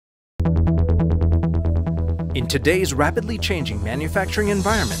In today's rapidly changing manufacturing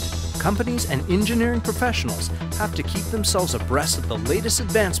environment, companies and engineering professionals have to keep themselves abreast of the latest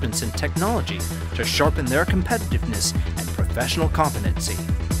advancements in technology to sharpen their competitiveness and professional competency.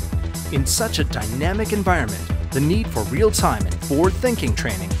 In such a dynamic environment, the need for real-time and forward-thinking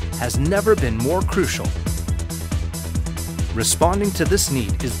training has never been more crucial. Responding to this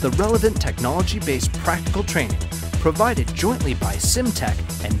need is the relevant technology-based practical training provided jointly by SIMTech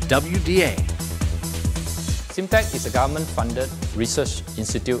and WDA. SIMTech is a government-funded research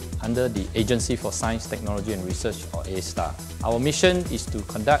institute under the Agency for Science, Technology and Research, or A*STAR. Our mission is to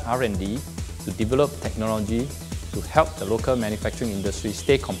conduct R&D to develop technology to help the local manufacturing industry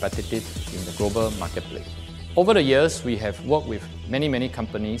stay competitive in the global marketplace. Over the years, we have worked with many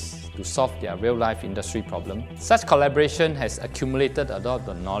companies to solve their real-life industry problems. Such collaboration has accumulated a lot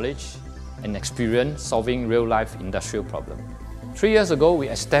of knowledge and experience solving real-life industrial problems. 3 years ago, we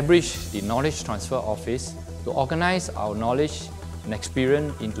established the Knowledge Transfer Office to organize our knowledge and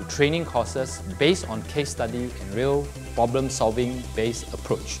experience into training courses based on case study and real problem-solving based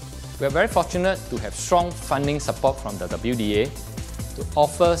approach. We are very fortunate to have strong funding support from the WDA to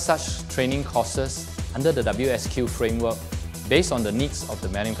offer such training courses under the WSQ framework based on the needs of the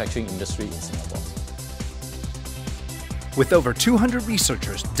manufacturing industry in Singapore. With over 200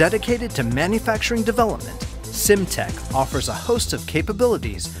 researchers dedicated to manufacturing development, SIMTech offers a host of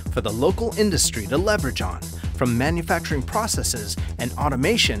capabilities for the local industry to leverage on, from manufacturing processes and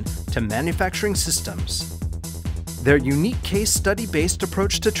automation to manufacturing systems. Their unique case study-based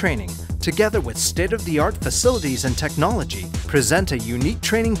approach to training, together with state-of-the-art facilities and technology, present a unique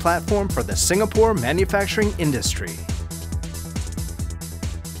training platform for the Singapore manufacturing industry.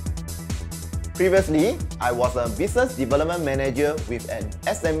 Previously, I was a business development manager with an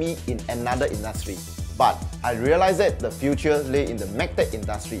SME in another industry. But I realized that the future lay in the MedTech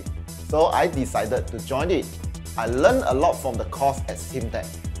industry, so I decided to join it. I learned a lot from the course at SIMTech.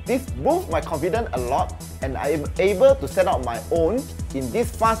 This boosted my confidence a lot, and I am able to set up my own in this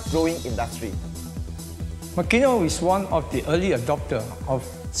fast-growing industry. Makino is one of the early adopters of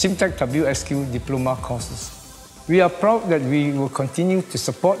SIMTech WSQ diploma courses. We are proud that we will continue to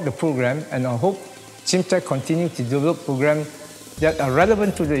support the program, and I hope SIMTech continue to develop programs that are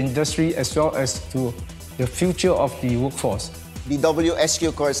relevant to the industry as well as to the future of the workforce. The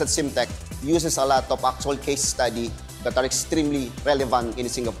WSQ course at SIMTech uses a lot of actual case studies that are extremely relevant in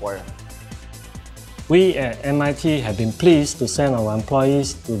Singapore. We at MIT have been pleased to send our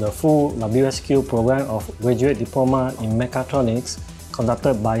employees to the full WSQ program of Graduate Diploma in Mechatronics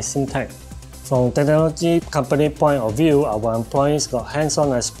conducted by SIMTech. From technology company point of view, our employees got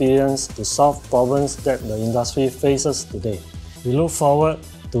hands-on experience to solve problems that the industry faces today. We look forward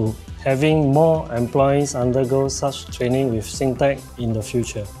to having more employees undergo such training with SIMTech in the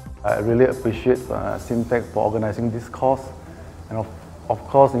future. I really appreciate SIMTech for organizing this course, and of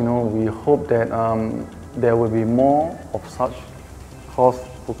course, we hope that there will be more of such course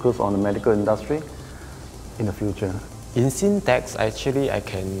focused on the medical industry in the future. In SIMTech, actually, I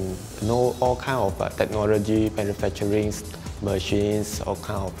can know all kinds of technology, manufacturing, machines, all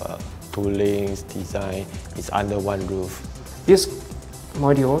kinds of toolings, design is under one roof. These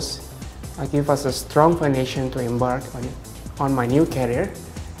modules give us a strong foundation to embark on my new career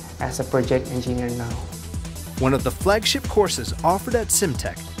as a project engineer now. One of the flagship courses offered at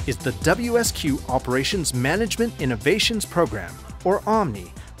SIMTech is the WSQ Operations Management Innovations Program, or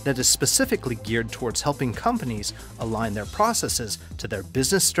OMNI, that is specifically geared towards helping companies align their processes to their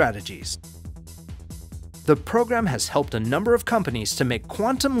business strategies. The program has helped a number of companies to make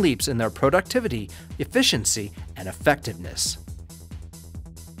quantum leaps in their productivity, efficiency, and effectiveness.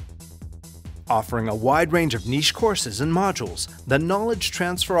 Offering a wide range of niche courses and modules, the Knowledge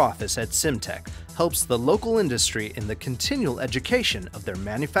Transfer Office at SIMTech helps the local industry in the continual education of their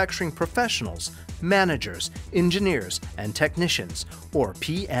manufacturing professionals, managers, engineers, and technicians, or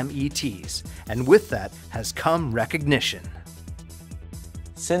PMETs, and with that has come recognition.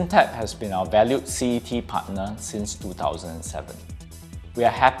 SIMTech has been our valued CET partner since 2007. We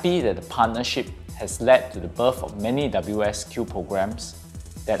are happy that the partnership has led to the birth of many WSQ programs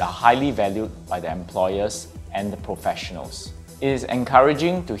that are highly valued by the employers and the professionals. It is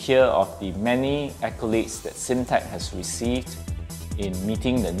encouraging to hear of the many accolades that SIMTech has received in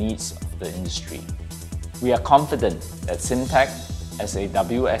meeting the needs of the industry. We are confident that SIMTech, as a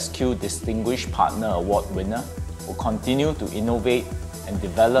WSQ Distinguished Partner Award winner, will continue to innovate and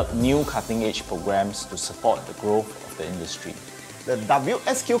develop new cutting-edge programs to support the growth of the industry. The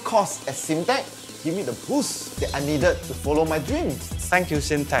WSQ course at SIMTech gave me the boost that I needed to follow my dreams. Thank you,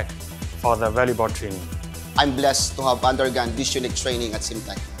 SIMTech, for the valuable training. I'm blessed to have undergone this unique training at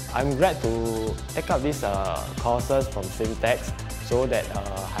SIMTech. I'm glad to take up these courses from SIMTech so that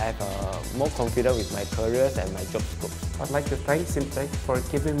I have more confidence with my careers and my job scope. I'd like to thank SIMTech for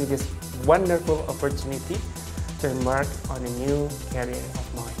giving me this wonderful opportunity to embark on a new career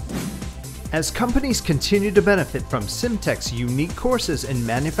of mine. As companies continue to benefit from SIMTech's unique courses in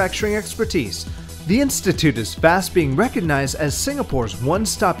manufacturing expertise, the Institute is fast being recognized as Singapore's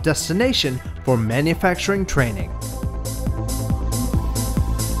one-stop destination for manufacturing training.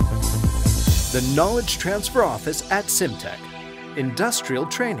 The Knowledge Transfer Office at SIMTech. Industrial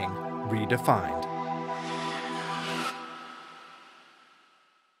training redefined.